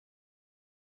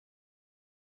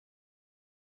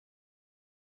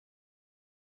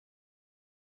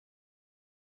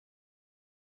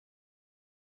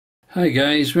Hi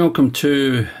guys, welcome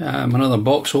to another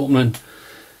box opening.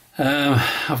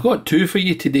 I've got two for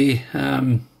you today.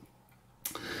 The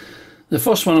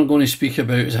first one I'm going to speak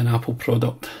about is an Apple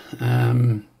product.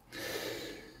 As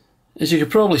you can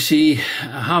probably see,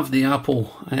 I have the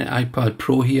Apple iPad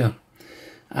Pro here,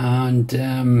 and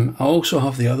I also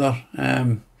have the other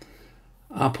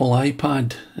Apple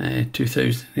iPad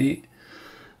 2008,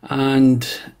 and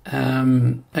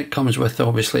it comes with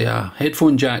obviously a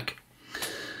headphone jack.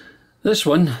 This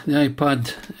one, the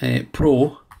iPad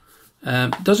Pro,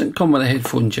 doesn't come with a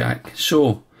headphone jack.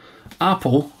 So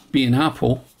Apple, being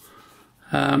Apple,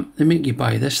 they make you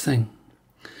buy this thing.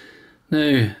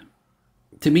 Now,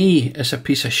 to me, it's a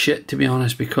piece of shit, to be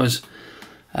honest, because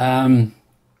I'll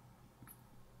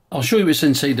show you what's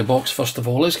inside the box first of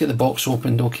all. Let's get the box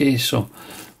opened, okay? So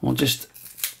we'll just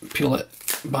peel it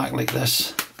back like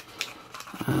this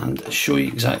and show you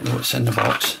exactly what's in the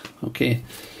box, okay?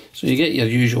 So you get your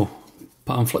usual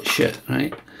pamphlet shit,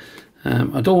 right?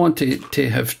 I don't want to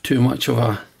have too much of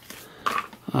a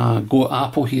go at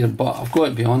Apple here, but I've got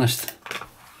to be honest.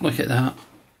 Look at that.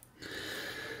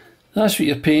 That's what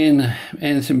you're paying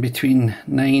anything between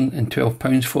 £9 and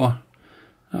 £12 for.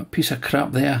 That piece of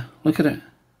crap there. Look at it.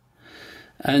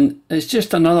 And it's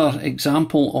just another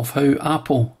example of how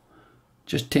Apple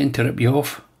just tend to rip you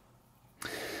off.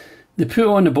 They put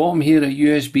on the bottom here a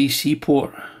USB-C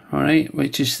port, alright,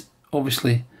 which is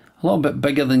obviously a little bit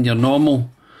bigger than your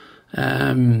normal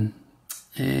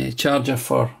charger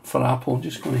for Apple.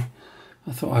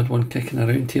 I thought I had one kicking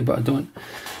around here, but I don't.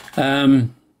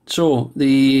 So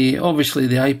obviously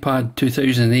the iPad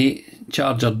 2008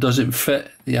 charger doesn't fit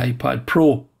the iPad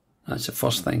Pro. That's the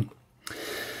first thing.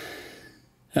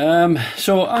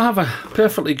 So I have a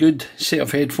perfectly good set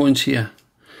of headphones here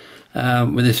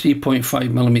with a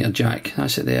 3.5mm jack.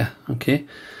 That's it there, okay.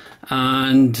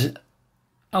 And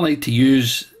I like to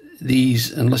use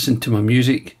these and listen to my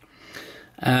music,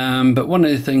 but one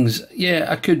of the things, yeah,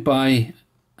 I could buy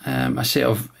a set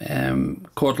of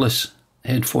cordless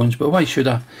headphones, but why should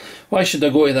I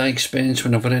go to that expense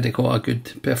when I've already got a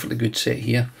perfectly good set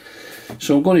here?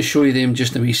 So I'm going to show you them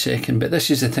just in a wee second, but this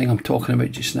is the thing I'm talking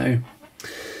about just now.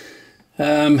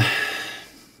 It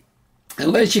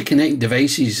lets you connect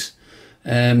devices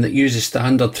that use a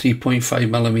standard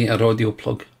 3.5mm audio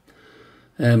plug,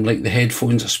 like the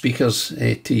headphones or speakers,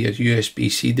 to your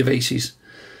USB-C devices.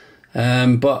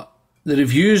 But the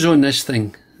reviews on this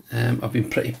thing have been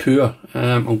pretty poor.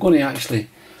 I'm going to actually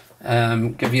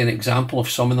give you an example of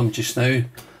some of them just now.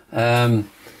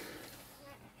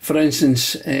 For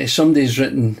instance, somebody's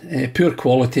written poor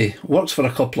quality, works for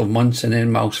a couple of months and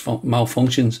then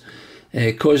malfunctions,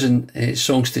 causing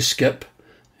songs to skip,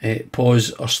 pause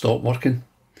or stop working.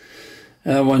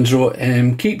 One's wrote,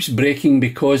 keeps breaking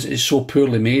because it's so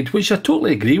poorly made, which I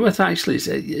totally agree with actually.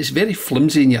 It's very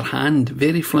flimsy in your hand,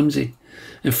 very flimsy.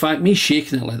 In fact, me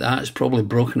shaking it like that is probably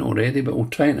broken already, but we'll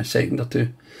try it in a second or two.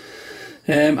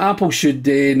 Apple should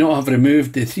not have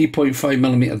removed the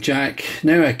 3.5mm jack.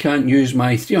 Now I can't use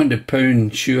my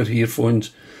 £300 Shure earphones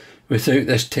without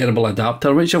this terrible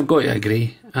adapter, which I've got to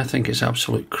agree. I think it's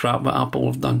absolute crap what Apple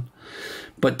have done.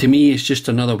 But to me, it's just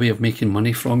another way of making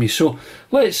money from you. So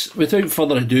without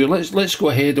further ado, let's go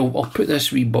ahead. I'll put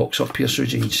this wee box up here so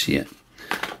you can see it.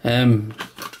 There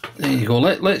you go.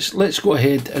 Let's go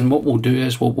ahead, and what we'll do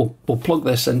is we'll plug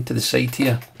this into the side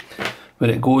here, where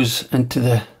it goes into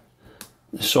the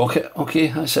socket. Okay,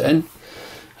 that's it in.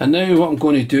 And now what I'm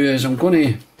going to do is I'm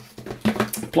going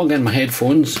to plug in my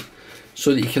headphones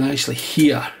so that you can actually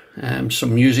hear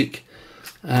some music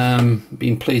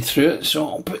being played through it. So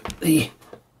I'll put the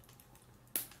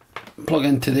plug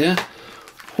into there.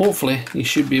 Hopefully you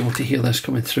should be able to hear this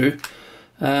coming through.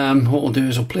 What we'll do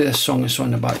is I'll play this song that's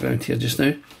on the background here just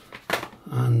now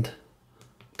and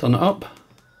turn it up.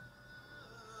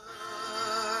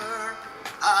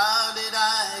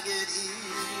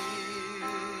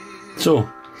 So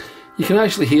you can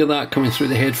actually hear that coming through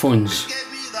the headphones.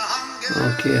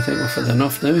 Okay, I think we've had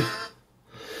enough now.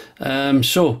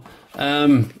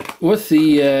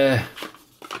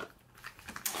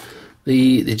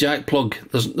 With the jack plug,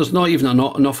 there's not even an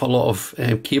awful lot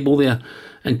of cable there,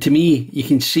 and to me you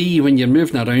can see when you're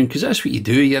moving around, because that's what you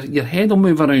do, your head will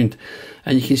move around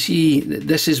and you can see that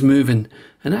this is moving,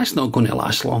 and that's not going to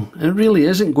last long. It really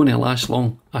isn't going to last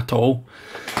long at all.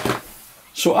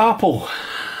 So Apple,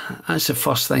 that's the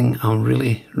first thing I'm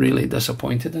really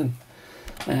disappointed in,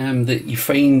 that you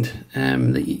find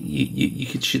that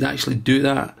you should actually do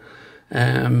that,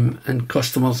 and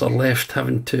customers are left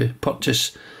having to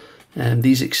purchase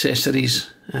these accessories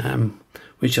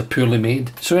which are poorly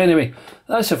made. So anyway,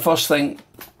 that's the first thing.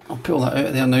 I'll pull that out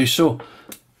of there now. So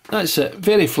that's it,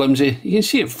 very flimsy. You can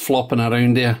see it flopping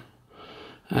around there.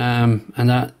 And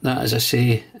that, as I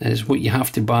say, is what you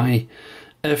have to buy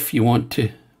if you want to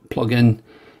plug in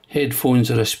headphones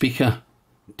or a speaker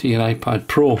to your iPad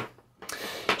Pro.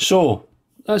 So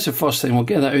that's the first thing. We'll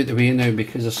get that out of the way now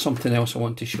because there's something else I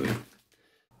want to show you.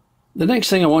 The next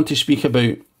thing I want to speak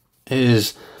about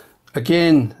is,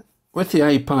 again, with the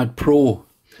iPad Pro,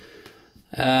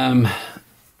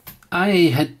 I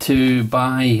had to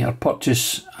buy or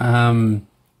purchase a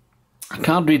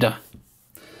card reader,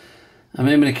 a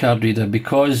memory card reader,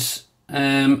 because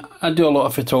I do a lot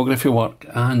of photography work,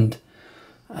 and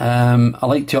I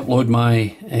like to upload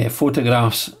my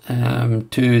photographs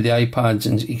to the iPads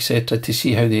and etc. to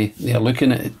see how they are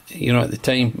looking at it, you know, at the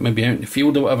time, maybe out in the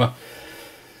field or whatever.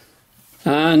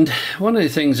 And one of the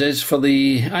things is, for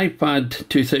the iPad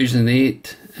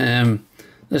 2008,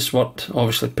 this worked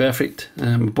obviously perfect.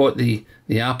 I bought the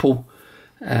Apple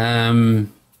card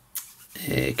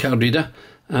reader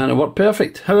and it worked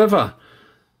perfect. However,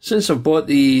 since I've bought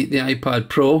the iPad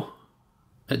Pro,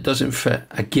 it doesn't fit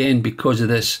again because of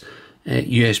this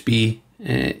USB-C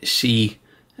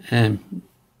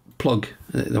plug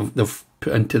that they've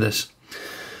put into this.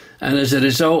 And as a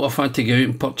result, I've had to go out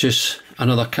and purchase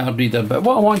another card reader. But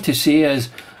what I want to say is,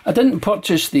 I didn't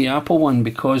purchase the Apple one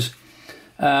because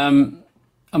I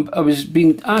was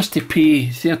being asked to pay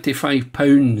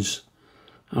 £35,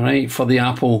 all right, for the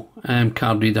Apple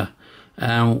card reader,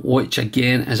 which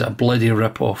again is a bloody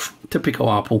rip-off, typical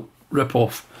Apple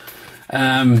rip-off.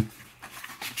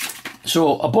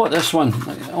 So I bought this one.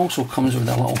 It also comes with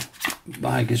a little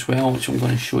bag as well, which I'm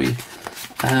going to show you.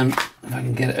 If I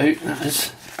can get it out, that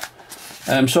is.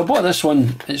 So I bought this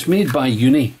one. It's made by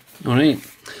Uni, all right.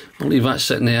 I'll leave that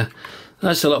sitting there.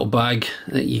 That's a little bag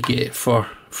that you get for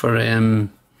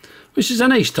which is a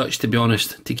nice touch, to be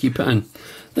honest, to keep it in.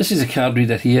 This is a card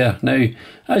reader here. Now,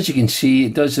 as you can see,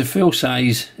 it does the full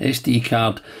size SD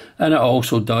card, and it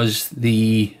also does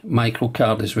the micro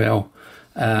card as well,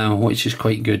 which is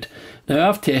quite good. Now,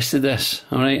 I've tested this,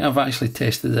 all right. I've actually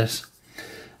tested this,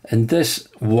 and this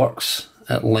works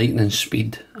at lightning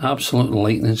speed, absolute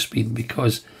lightning speed,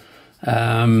 because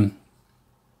I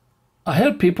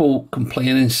heard people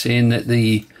complaining, saying that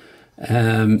the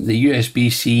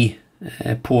USB-C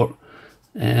port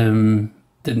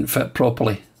didn't fit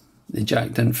properly. The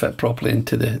jack didn't fit properly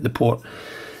into the port.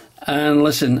 And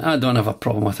listen, I don't have a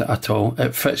problem with it at all.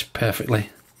 It fits perfectly.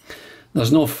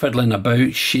 There's no fiddling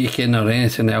about, shaking or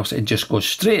anything else. It just goes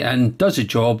straight in, does the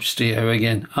job, straight out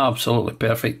again. Absolutely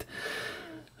perfect.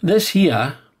 This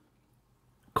here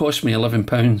cost me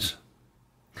 £11.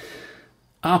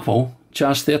 Apple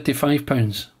charged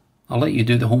 £35. I'll let you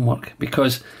do the homework,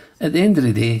 because at the end of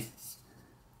the day,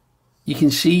 you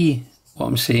can see what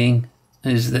I'm saying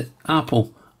is that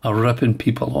Apple are ripping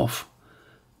people off.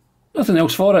 Nothing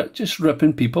else for it, just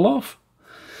ripping people off.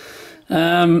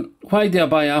 Why do I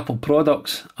buy Apple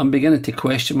products? I'm beginning to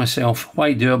question myself.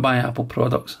 Why do I buy Apple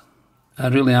products? I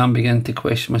really am beginning to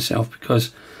question myself,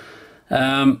 because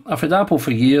I've had Apple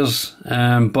for years,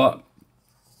 but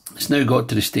it's now got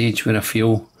to the stage where I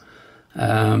feel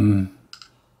they're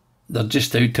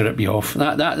just out to rip you off.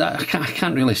 I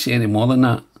can't really say any more than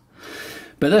that.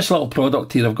 But this little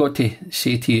product here, I've got to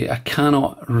say to you, I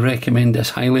cannot recommend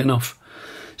this highly enough.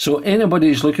 So anybody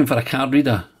who's looking for a card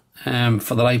reader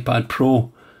for their iPad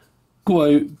Pro,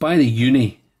 go out, buy the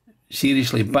Uni.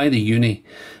 Seriously, buy the Uni.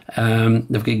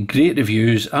 They've got great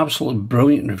reviews, absolutely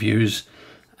brilliant reviews,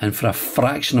 and for a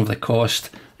fraction of the cost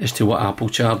as to what Apple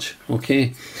charge.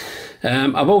 Okay,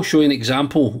 I will show you an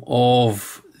example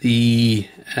of the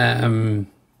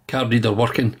card reader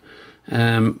working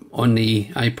on the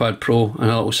iPad Pro in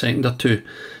a little second or two,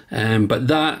 but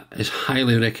that is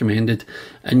highly recommended.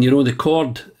 And you know, the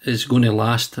cord is going to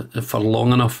last for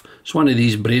long enough. It's one of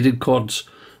these braided cords,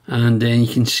 and then you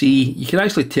can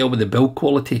actually tell with the build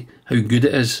quality how good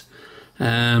it is.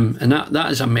 And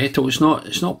that is a metal. It's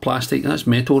not plastic. That's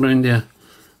metal around there,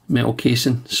 metal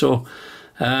casing. So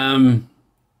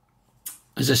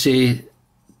as I say,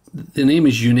 the name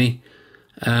is Uni.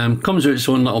 Comes with its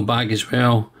own little bag as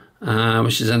well,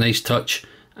 which is a nice touch,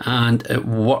 and it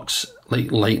works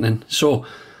like lightning. So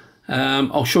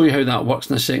I'll show you how that works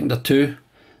in a second or two.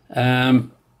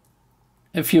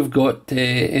 If you've got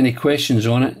any questions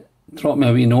on it, drop me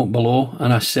a wee note below,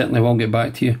 and I certainly will get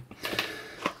back to you.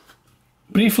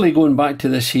 Briefly going back to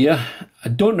this here, I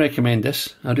don't recommend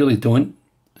this. I really don't.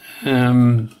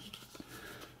 It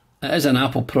is an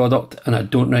Apple product, and I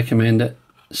don't recommend it,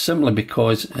 simply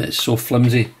because it's so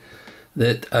flimsy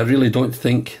that I really don't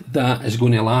think that is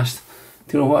going to last.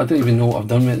 Do you know what? I don't even know what I've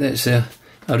done with this. I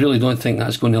really don't think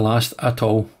that's going to last at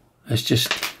all. It's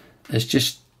just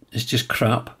is just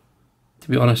crap, to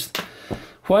be honest.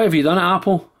 Why have you done it,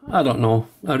 Apple? I don't know.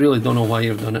 I really don't know why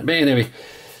you've done it. But anyway,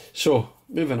 so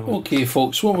moving on. Okay,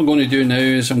 folks, what we're going to do now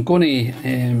is I'm going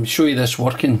to show you this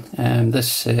working.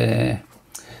 This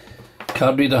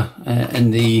card reader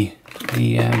in the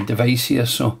device here.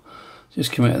 So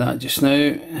just come out of that just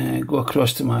now. Go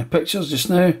across to my pictures just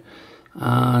now,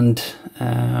 and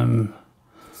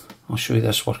I'll show you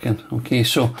this working. Okay,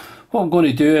 so what I'm going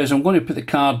to do is I'm going to put the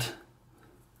card.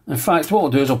 In fact, what I'll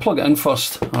do is I'll plug it in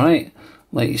first. All right.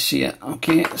 Let you see it.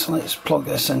 Okay, so let's plug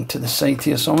this into the side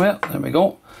here somewhere. There we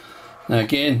go. Now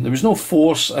again, there was no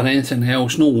force or anything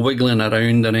else, no wiggling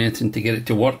around or anything to get it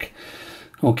to work.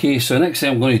 Okay, so the next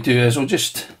thing I'm going to do is I'll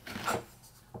just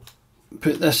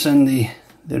put this in the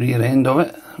rear end of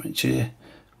it, which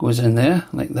goes in there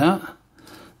like that.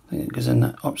 I think it goes in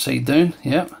upside down,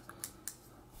 yep.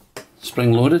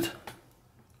 Spring loaded.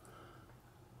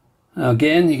 Now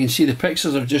again, you can see the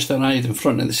pictures have just arrived in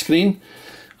front of the screen.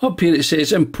 Up here it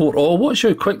says import all. Watch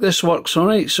how quick this works.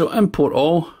 Alright, so import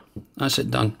all. That's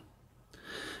it done.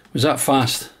 Was that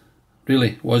fast?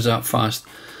 Really, was that fast?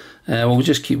 We'll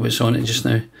just keep what's on it just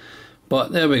now.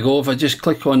 But there we go. If I just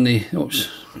click on the... Oops.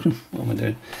 What am I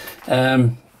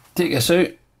doing? Take this out.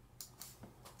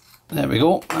 There we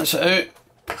go. That's it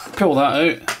out. Pull that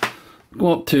out.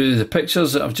 Go up to the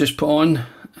pictures that I've just put on.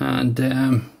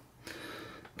 And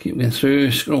keep going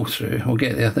through. Scroll through. We'll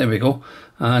get there. There we go.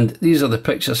 And these are the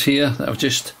pictures here that I've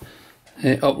just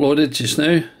uploaded just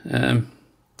now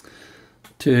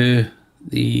to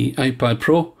the iPad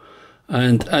Pro.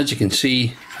 And as you can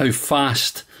see how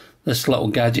fast this little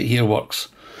gadget here works.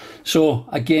 So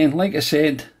again, like I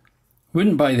said,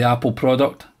 wouldn't buy the Apple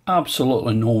product.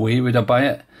 Absolutely no way would I buy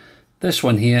it. This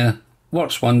one here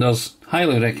works wonders.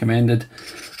 Highly recommended.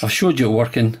 I've showed you it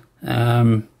working.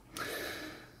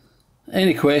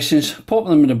 Any questions, pop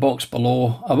them in the box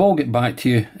below. I will get back to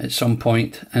you at some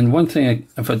point. And one thing,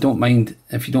 if you don't mind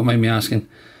me asking,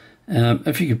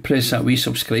 if you could press that wee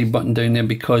subscribe button down there,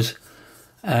 because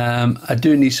I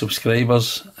do need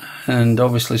subscribers, and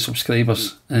obviously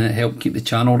subscribers help keep the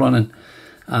channel running,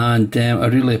 and I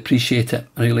really appreciate it.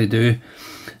 I really do.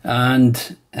 And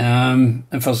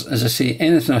if there's, as I say,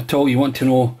 anything at all you want to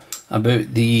know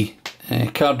about the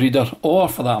card reader, or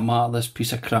for that matter this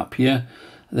piece of crap here,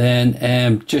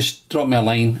 then just drop me a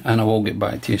line and I will get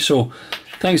back to you. So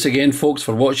thanks again, folks,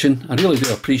 for watching. I really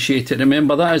do appreciate it.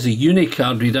 Remember, that is a uni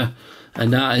card reader,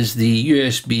 and that is the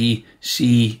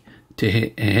USB-C to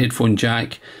headphone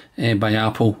jack by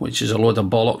Apple, which is a load of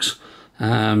bollocks.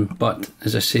 But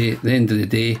as I say, at the end of the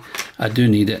day, I do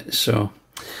need it. So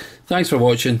thanks for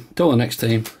watching. Till the next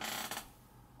time.